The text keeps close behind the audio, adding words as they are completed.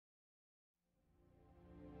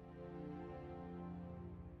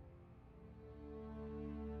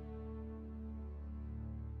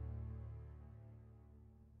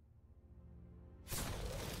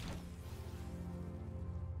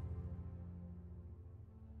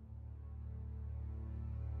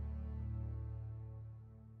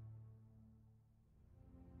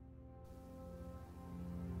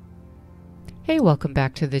Hey, welcome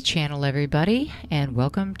back to the channel, everybody, and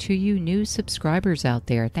welcome to you new subscribers out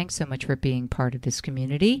there. Thanks so much for being part of this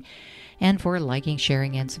community and for liking,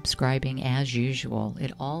 sharing, and subscribing as usual.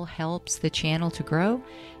 It all helps the channel to grow,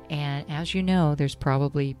 and as you know, there's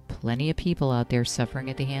probably plenty of people out there suffering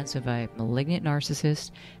at the hands of a malignant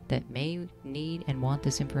narcissist that may need and want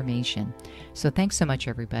this information. So thanks so much,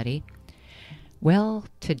 everybody. Well,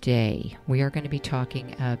 today we are going to be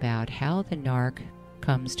talking about how the narc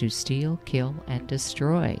comes to steal, kill, and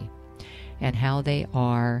destroy, and how they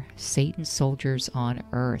are Satan's soldiers on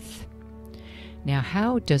earth. Now,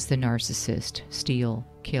 how does the narcissist steal,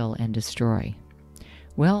 kill, and destroy?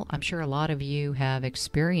 Well, I'm sure a lot of you have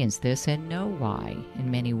experienced this and know why in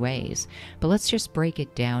many ways, but let's just break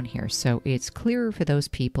it down here so it's clearer for those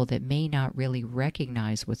people that may not really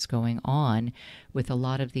recognize what's going on with a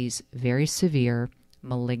lot of these very severe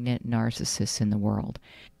malignant narcissists in the world.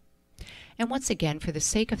 And once again, for the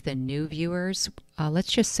sake of the new viewers,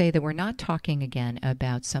 let's just say that we're not talking again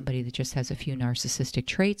about somebody that just has a few narcissistic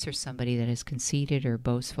traits or somebody that is conceited or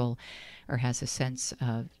boastful or has a sense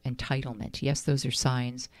of entitlement. Yes, those are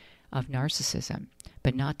signs of narcissism,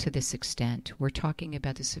 but not to this extent. We're talking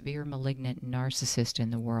about the severe malignant narcissist in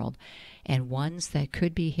the world, and ones that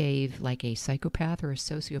could behave like a psychopath or a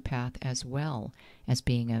sociopath as well as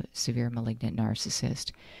being a severe malignant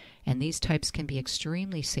narcissist. And these types can be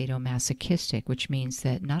extremely sadomasochistic, which means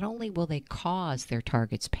that not only will they cause their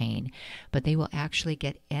targets pain, but they will actually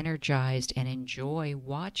get energized and enjoy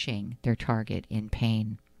watching their target in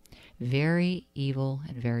pain. Very evil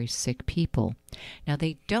and very sick people. Now,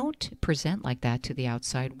 they don't present like that to the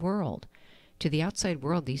outside world. To the outside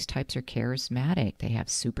world, these types are charismatic. They have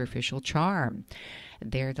superficial charm.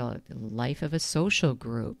 They're the life of a social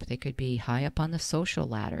group. They could be high up on the social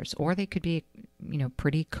ladders, or they could be,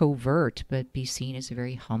 pretty covert, but be seen as a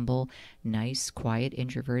very humble, nice, quiet,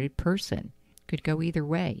 introverted person. Could go either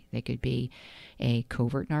way. They could be a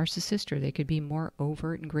covert narcissist, or they could be more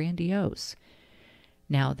overt and grandiose.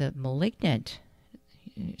 Now, the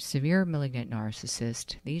severe malignant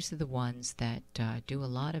narcissist, these are the ones that do a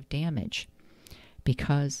lot of damage,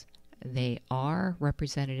 because they are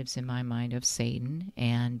representatives in my mind of Satan,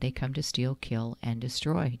 and they come to steal, kill, and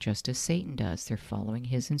destroy, just as Satan does. They're following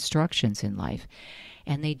his instructions in life.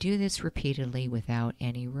 And they do this repeatedly without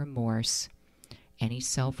any remorse, any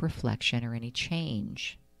self-reflection, or any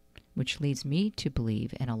change, which leads me to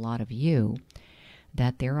believe, and a lot of you,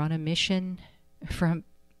 that they're on a mission from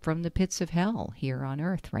the pits of hell here on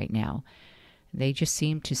earth right now. They just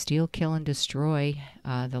seem to steal, kill, and destroy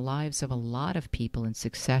the lives of a lot of people in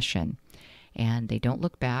succession. And they don't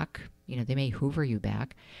look back. They may hoover you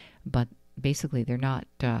back, but basically they're not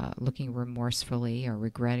looking remorsefully or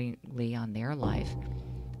regrettingly on their life.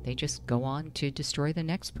 They just go on to destroy the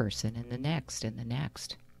next person and the next and the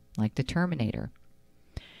next, like the Terminator.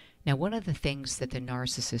 Now, one of the things that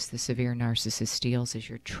the severe narcissist steals is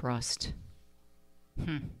your trust.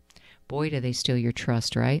 Boy, do they steal your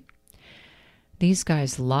trust, right? These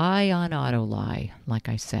guys lie on auto-lie, like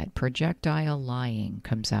I said. Projectile lying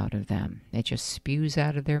comes out of them. It just spews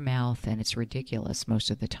out of their mouth, and it's ridiculous most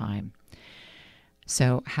of the time.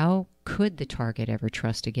 So how could the target ever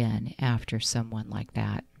trust again after someone like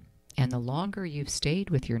that? And the longer you've stayed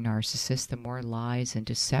with your narcissist, the more lies and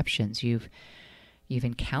deceptions you've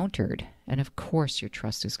encountered. And of course your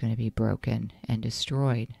trust is going to be broken and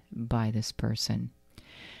destroyed by this person.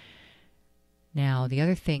 Now, the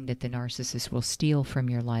other thing that the narcissist will steal from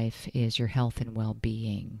your life is your health and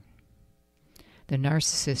well-being. The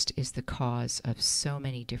narcissist is the cause of so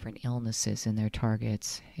many different illnesses in their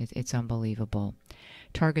targets. It's unbelievable.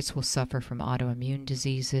 Targets will suffer from autoimmune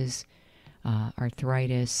diseases,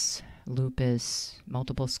 arthritis, lupus,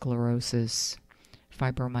 multiple sclerosis,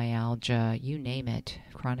 fibromyalgia, you name it,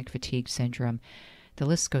 chronic fatigue syndrome. The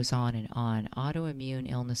list goes on and on. Autoimmune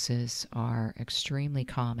illnesses are extremely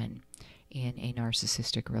common in a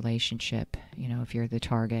narcissistic relationship. If you're the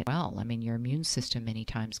target, your immune system many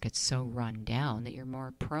times gets so run down that you're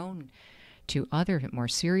more prone to other more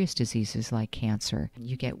serious diseases like cancer.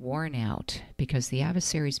 You get worn out because the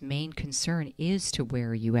adversary's main concern is to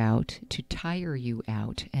wear you out, to tire you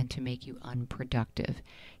out, and to make you unproductive.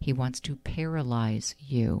 He wants to paralyze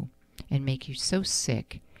you and make you so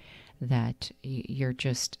sick that you're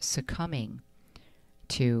just succumbing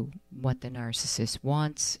to what the narcissist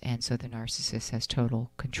wants, and so the narcissist has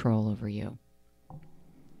total control over you.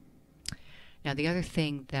 Now, the other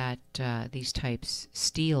thing that these types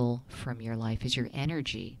steal from your life is your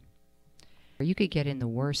energy. You could get in the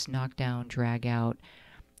worst knockdown, drag-out,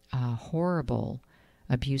 horrible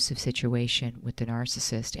abusive situation with the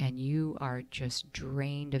narcissist, and you are just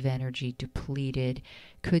drained of energy, depleted,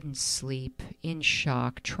 couldn't sleep, in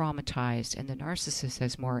shock, traumatized, and the narcissist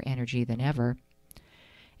has more energy than ever.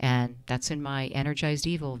 And that's in my Energized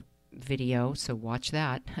Evil video, so watch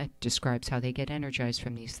that. It describes how they get energized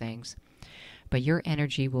from these things. But your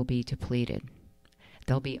energy will be depleted.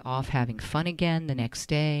 They'll be off having fun again the next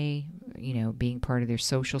day, being part of their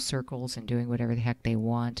social circles and doing whatever the heck they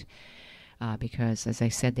want. Because, as I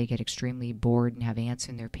said, they get extremely bored and have ants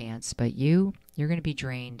in their pants. But you're going to be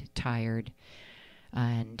drained, tired,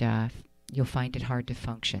 and you'll find it hard to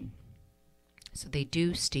function. So they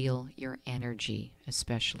do steal your energy,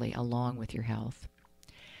 especially, along with your health.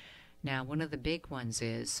 Now, one of the big ones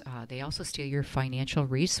is they also steal your financial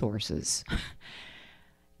resources.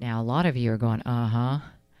 Now, a lot of you are going,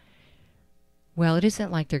 Well, it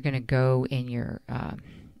isn't like they're going to go in your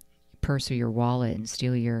purse or your wallet and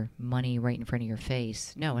steal your money right in front of your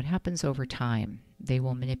face. No, it happens over time. They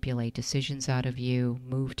will manipulate decisions out of you,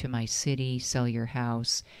 move to my city, sell your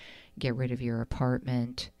house, get rid of your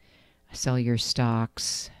apartment, sell your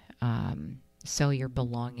stocks, sell your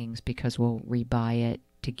belongings because we'll rebuy it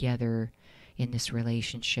together in this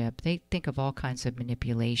relationship. They think of all kinds of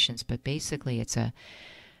manipulations, but basically it's a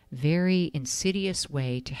very insidious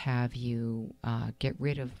way to have you get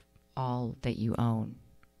rid of all that you own.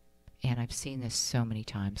 And I've seen this so many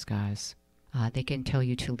times, guys. They can tell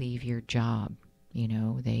you to leave your job.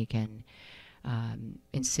 They can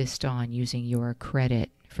insist on using your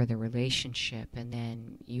credit for the relationship, and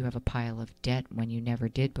then you have a pile of debt when you never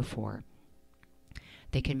did before.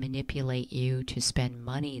 They can manipulate you to spend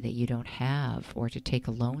money that you don't have or to take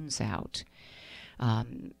loans out.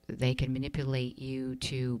 They can manipulate you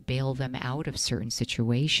to bail them out of certain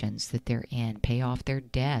situations that they're in, pay off their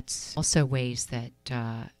debts. Also, ways that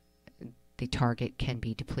the target can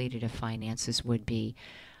be depleted of finances would be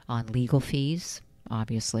on legal fees,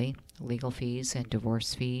 obviously, legal fees and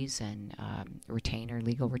divorce fees and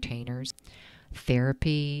legal retainers,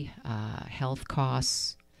 therapy, health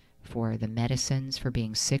costs for the medicines for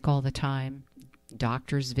being sick all the time,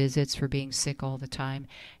 doctor's visits for being sick all the time,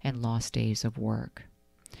 and lost days of work.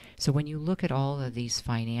 So when you look at all of these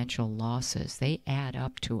financial losses, they add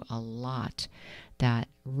up to a lot that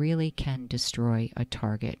really can destroy a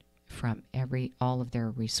target from all of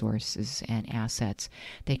their resources and assets.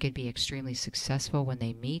 They could be extremely successful when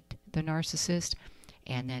they meet the narcissist,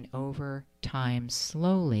 and then over time,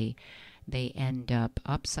 slowly, they end up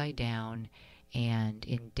upside down and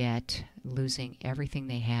in debt, losing everything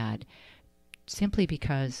they had, simply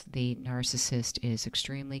because the narcissist is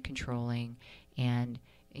extremely controlling and,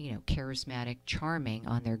 charismatic, charming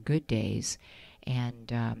on their good days,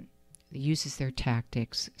 and uses their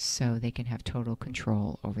tactics so they can have total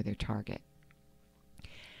control over their target.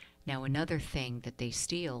 Now, another thing that they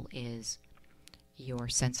steal is your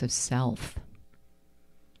sense of self.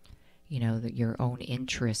 Your own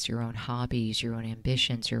interests, your own hobbies, your own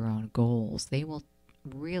ambitions, your own goals. They will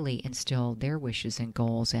really instill their wishes and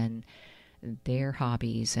goals and their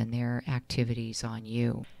hobbies and their activities on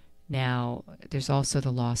you. Now, there's also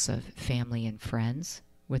the loss of family and friends.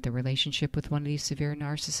 With a relationship with one of these severe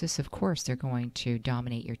narcissists, of course, they're going to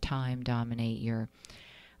dominate your time, dominate your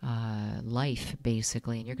life,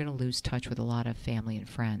 basically, and you're going to lose touch with a lot of family and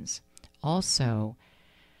friends. Also,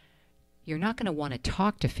 you're not going to want to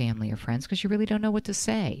talk to family or friends because you really don't know what to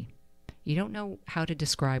say. You don't know how to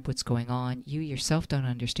describe what's going on. You yourself don't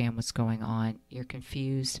understand what's going on. You're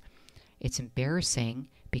confused. It's embarrassing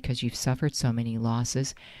because you've suffered so many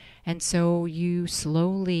losses. And so you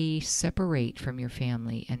slowly separate from your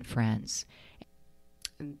family and friends.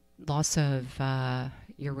 Loss of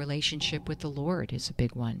your relationship with the Lord is a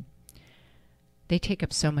big one. They take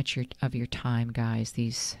up so much of your time, guys,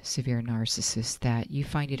 these severe narcissists, that you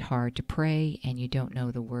find it hard to pray and you don't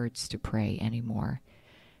know the words to pray anymore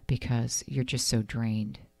because you're just so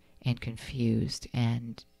drained and confused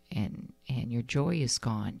and your joy is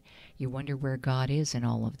gone. You wonder where God is in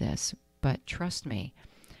all of this. But trust me,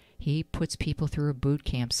 He puts people through a boot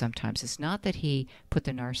camp sometimes. It's not that He put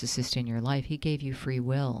the narcissist in your life. He gave you free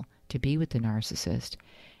will to be with the narcissist.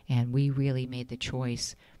 And we really made the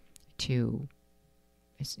choice to,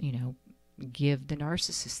 give the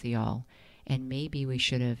narcissist the all. And maybe we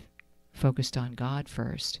should have focused on God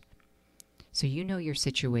first. So you know your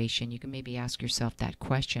situation. You can maybe ask yourself that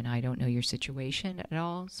question. I don't know your situation at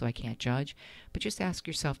all, so I can't judge. But just ask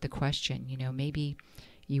yourself the question. Maybe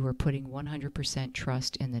you were putting 100%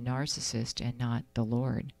 trust in the narcissist and not the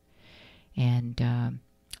Lord. And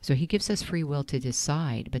so He gives us free will to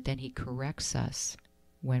decide, but then He corrects us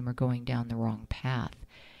when we're going down the wrong path.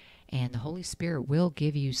 And the Holy Spirit will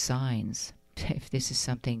give you signs, if this is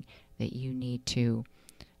something that you need to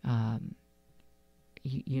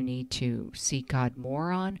you need to seek God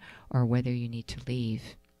more on, or whether you need to leave.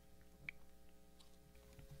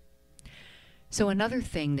 So another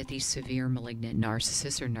thing that these severe malignant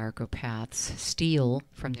narcissists or narcopaths steal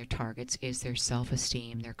from their targets is their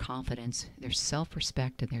self-esteem, their confidence, their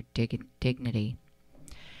self-respect, and their dignity.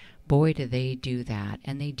 Boy, do they do that.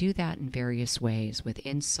 And they do that in various ways, with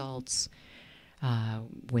insults,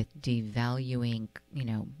 with devaluing,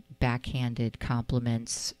 backhanded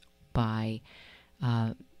compliments, by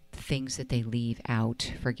things that they leave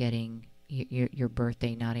out, forgetting your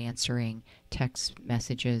birthday, not answering text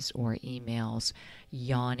messages or emails,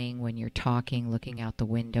 yawning when you're talking, looking out the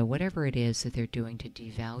window, whatever it is that they're doing to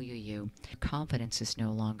devalue you. Your confidence is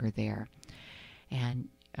no longer there. And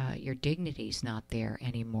your dignity's not there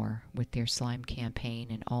anymore with their slime campaign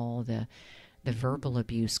and all the verbal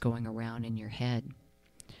abuse going around in your head.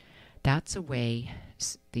 That's a way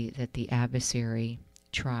that the adversary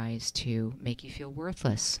tries to make you feel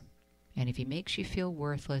worthless. And if he makes you feel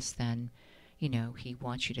worthless, then, he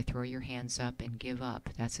wants you to throw your hands up and give up.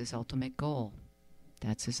 That's his ultimate goal.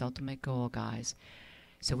 That's his ultimate goal, guys.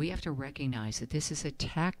 So we have to recognize that this is a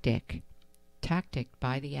tactic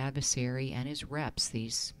by the adversary and his reps,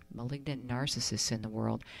 these malignant narcissists in the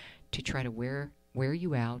world, to try to wear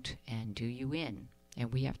you out and do you in.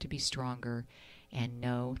 And we have to be stronger and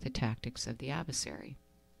know the tactics of the adversary.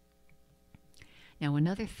 Now,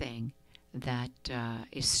 another thing that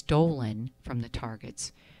is stolen from the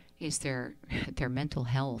targets is their mental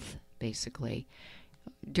health, basically.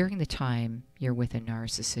 During the time you're with a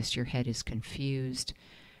narcissist, your head is confused.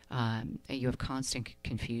 You have constant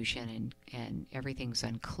confusion and everything's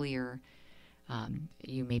unclear.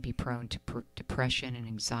 You may be prone to depression and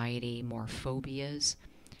anxiety, more phobias,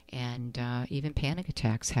 and even panic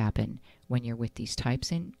attacks happen when you're with these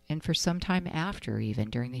types, and for some time after,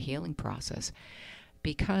 even during the healing process.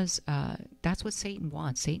 Because that's what Satan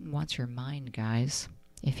wants. Satan wants your mind, guys.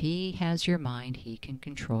 If he has your mind, he can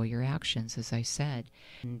control your actions, as I said.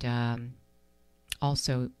 And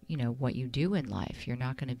also, what you do in life. You're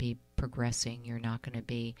not going to be progressing. You're not going to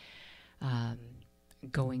be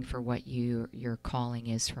going for what your calling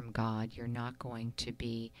is from God. You're not going to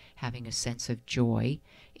be having a sense of joy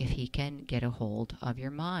if he can get a hold of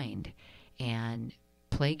your mind and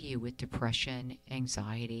plague you with depression,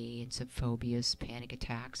 anxiety, and some phobias, panic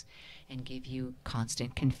attacks, and give you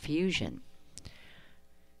constant confusion.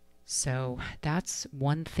 So that's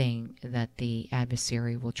one thing that the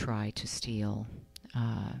adversary will try to steal.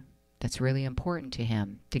 That's really important to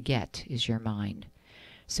him to get, is your mind.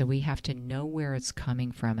 So we have to know where it's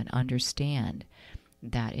coming from and understand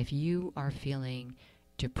that if you are feeling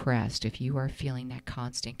depressed, if you are feeling that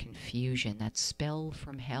constant confusion, that spell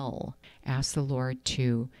from hell, ask the Lord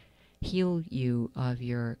to heal you of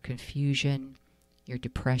your confusion, your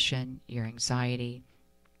depression, your anxiety,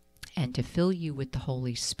 and to fill you with the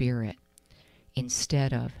Holy Spirit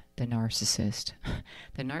instead of the narcissist.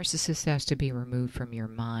 The narcissist has to be removed from your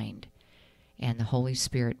mind and the Holy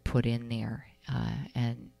Spirit put in there,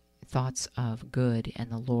 and thoughts of good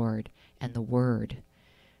and the Lord and the Word.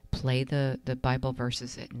 Play the Bible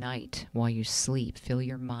verses at night while you sleep. Fill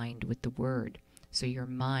your mind with the Word, so your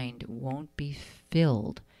mind won't be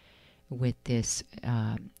filled with this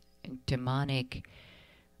demonic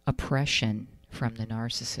oppression from the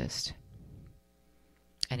narcissist.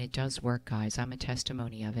 And it does work, guys. I'm a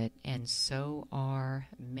testimony of it, and so are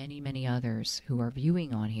many, many others who are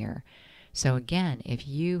viewing on here. So again, if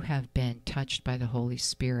you have been touched by the Holy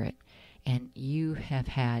Spirit and you have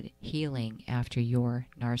had healing after your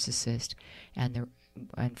narcissist and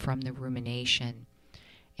from the rumination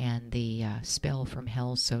and the spell from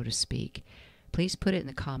hell, so to speak, please put it in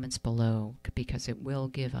the comments below, because it will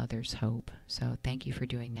give others hope. So thank you for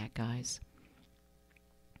doing that, guys.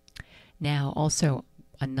 Now, also,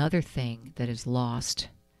 another thing that is lost,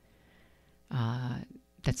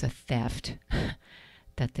 that's a theft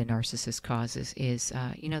that the narcissist causes, is,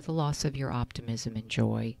 the loss of your optimism and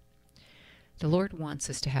joy. The Lord wants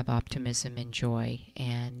us to have optimism and joy,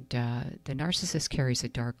 and the narcissist carries a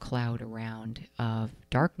dark cloud around of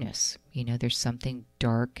darkness. There's something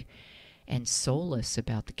dark and soulless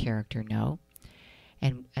about the character, no?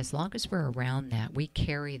 And as long as we're around that, we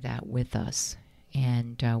carry that with us,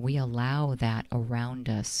 and we allow that around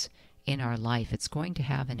us in our life. It's going to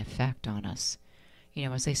have an effect on us.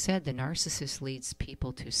 As I said, the narcissist leads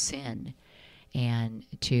people to sin and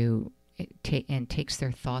takes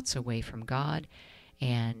their thoughts away from God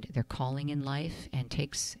and their calling in life, and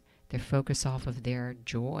takes their focus off of their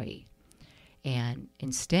joy, and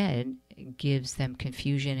instead gives them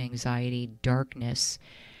confusion, anxiety, darkness,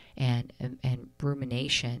 and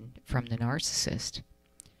rumination from the narcissist.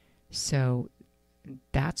 So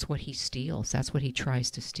that's what he steals. That's what he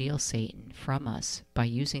tries to steal, Satan, from us by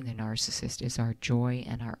using the narcissist, is our joy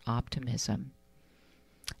and our optimism.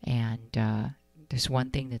 And there's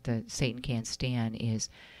one thing that Satan can't stand is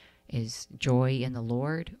joy in the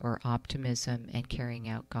Lord, or optimism and carrying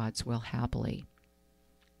out God's will happily.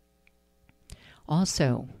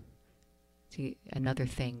 Also, another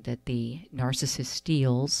thing that the narcissist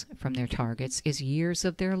steals from their targets is years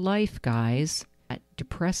of their life, guys. That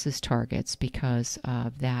depresses targets because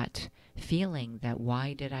of that feeling that,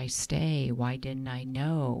 why did I stay? Why didn't I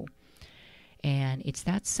know? And it's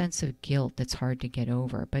that sense of guilt that's hard to get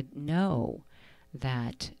over. But know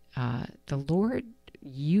that the Lord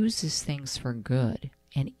uses things for good.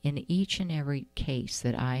 And in each and every case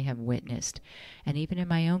that I have witnessed, and even in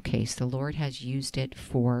my own case, the Lord has used it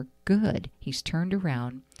for good. He's turned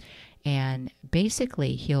around, and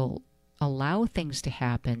basically He'll allow things to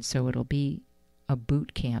happen so it'll be a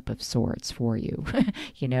boot camp of sorts for you,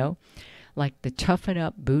 you know, like the toughen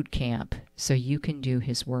up boot camp so you can do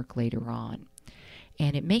His work later on.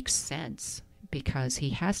 And it makes sense, because He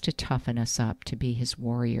has to toughen us up to be His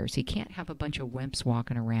warriors. He can't have a bunch of wimps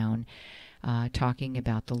walking around talking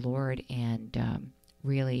about the Lord and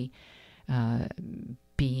really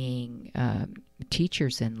being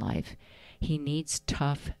teachers in life. He needs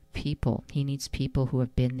tough people. He needs people who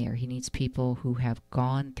have been there. He needs people who have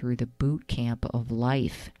gone through the boot camp of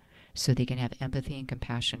life so they can have empathy and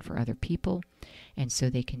compassion for other people, and so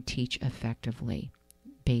they can teach effectively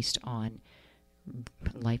based on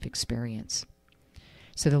life experience.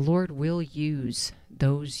 So the Lord will use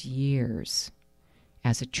those years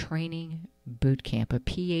as a training boot camp, a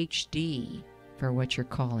PhD for what your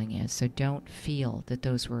calling is. So don't feel that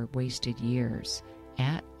those were wasted years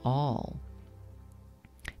at all.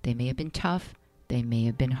 They may have been tough, they may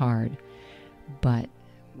have been hard, but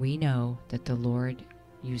we know that the Lord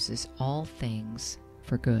uses all things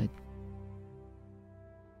for good.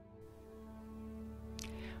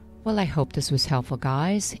 Well, I hope this was helpful,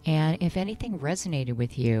 guys. And if anything resonated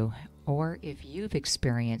with you, or if you've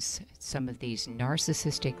experienced some of these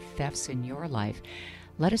narcissistic thefts in your life,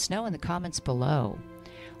 let us know in the comments below.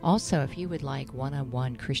 Also, if you would like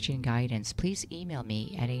one-on-one Christian guidance, please email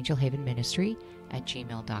me at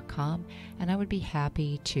angelhavenministry@gmail.com, and I would be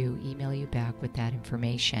happy to email you back with that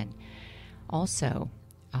information. Also,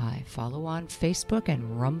 follow on Facebook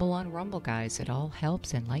and Rumble on Rumble, guys. It all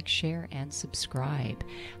helps. And like, share, and subscribe.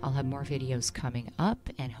 I'll have more videos coming up,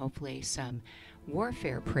 and hopefully some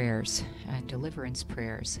warfare prayers and deliverance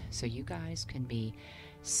prayers, so you guys can be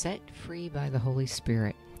set free by the Holy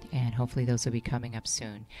Spirit. And hopefully those will be coming up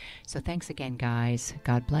soon. So thanks again, guys.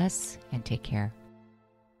 God bless, and take care.